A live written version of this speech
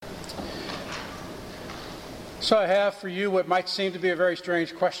So I have for you what might seem to be a very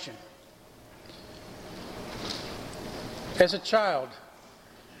strange question. As a child,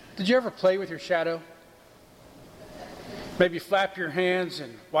 did you ever play with your shadow? Maybe flap your hands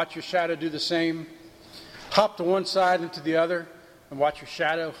and watch your shadow do the same. Hop to one side and to the other and watch your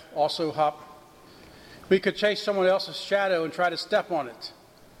shadow also hop. We could chase someone else's shadow and try to step on it.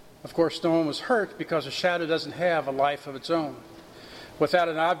 Of course, no one was hurt because a shadow doesn't have a life of its own. Without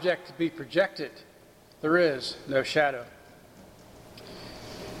an object to be projected, there is no shadow.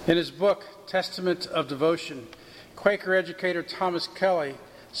 In his book, Testament of Devotion, Quaker educator Thomas Kelly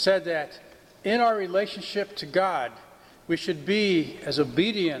said that in our relationship to God, we should be as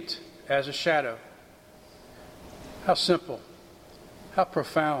obedient as a shadow. How simple, how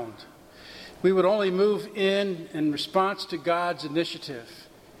profound. We would only move in response to God's initiative,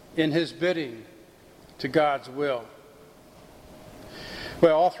 in his bidding, to God's will.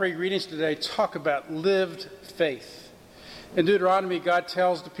 Well, all three readings today talk about lived faith. In Deuteronomy, God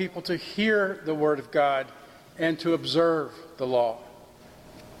tells the people to hear the word of God and to observe the law.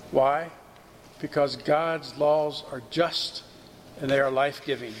 Why? Because God's laws are just and they are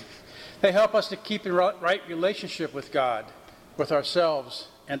life-giving. They help us to keep in right relationship with God, with ourselves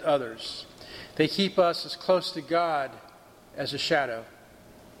and others. They keep us as close to God as a shadow.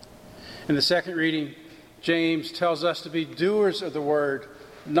 In the second reading, James tells us to be doers of the word,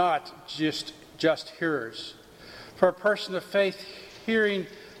 not just hearers. For a person of faith, hearing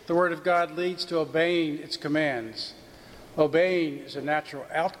the word of God leads to obeying its commands. Obeying is a natural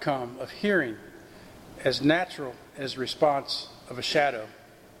outcome of hearing, as natural as the response of a shadow.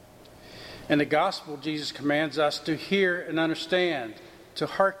 In the gospel, Jesus commands us to hear and understand, to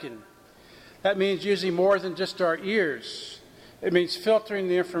hearken. That means using more than just our ears. It means filtering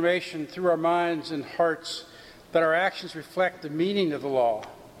the information through our minds and hearts, that our actions reflect the meaning of the law.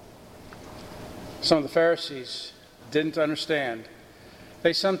 Some of the Pharisees didn't understand.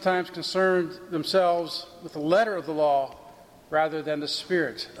 They sometimes concerned themselves with the letter of the law rather than the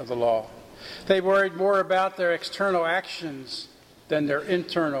spirit of the law. They worried more about their external actions than their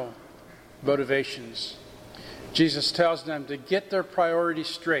internal motivations. Jesus tells them to get their priorities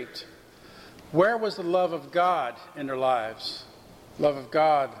straight. Where was the love of God in their lives? Love of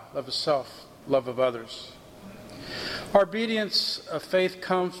God, love of self, love of others. Our obedience of faith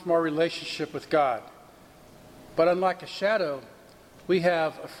comes from our relationship with God. But unlike a shadow, we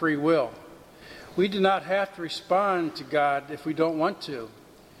have a free will. We do not have to respond to God if we don't want to.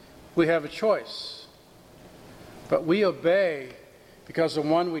 We have a choice. But we obey because the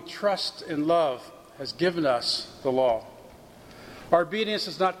one we trust and love has given us the law. Our obedience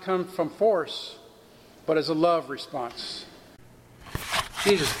does not come from force, but as a love response.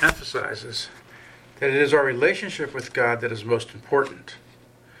 Jesus emphasizes that it is our relationship with God that is most important.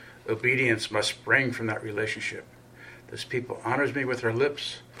 Obedience must spring from that relationship. This people honors me with their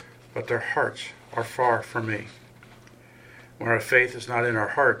lips, but their hearts are far from me. When our faith is not in our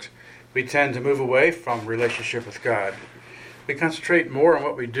heart, we tend to move away from relationship with God. We concentrate more on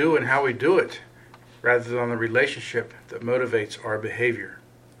what we do and how we do it, rather than on the relationship that motivates our behavior.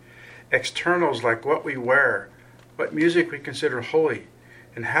 Externals like what we wear, what music we consider holy,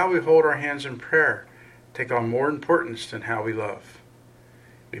 and how we hold our hands in prayer take on more importance than how we love.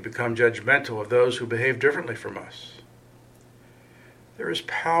 We become judgmental of those who behave differently from us. There is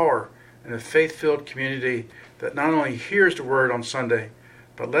power in a faith-filled community that not only hears the word on Sunday,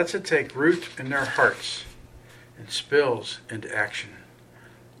 but lets it take root in their hearts and spills into action.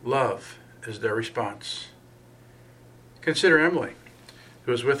 Love is their response. Consider Emily,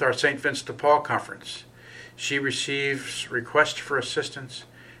 who was with our St. Vincent de Paul conference. She receives requests for assistance,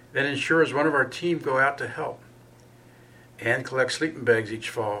 then ensures one of our team go out to help. Anne collects sleeping bags each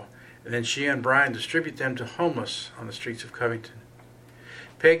fall, and then she and Brian distribute them to homeless on the streets of Covington.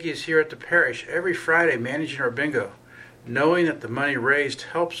 Peggy is here at the parish every Friday managing our bingo, knowing that the money raised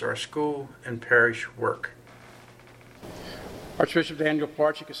helps our school and parish work. Archbishop Daniel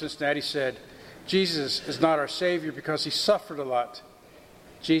Parchik of Cincinnati said, Jesus is not our Savior because he suffered a lot.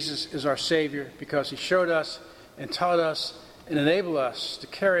 Jesus is our Savior because he showed us and taught us and enabled us to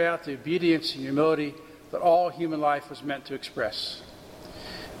carry out the obedience and humility that all human life was meant to express.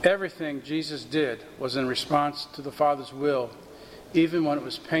 Everything Jesus did was in response to the Father's will, even when it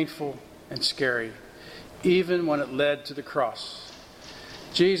was painful and scary, even when it led to the cross.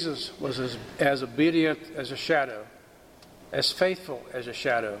 Jesus was as obedient as a shadow, as faithful as a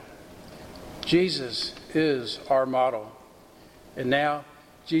shadow. Jesus is our model. And now,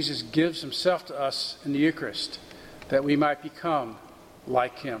 Jesus gives himself to us in the Eucharist that we might become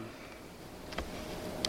like him.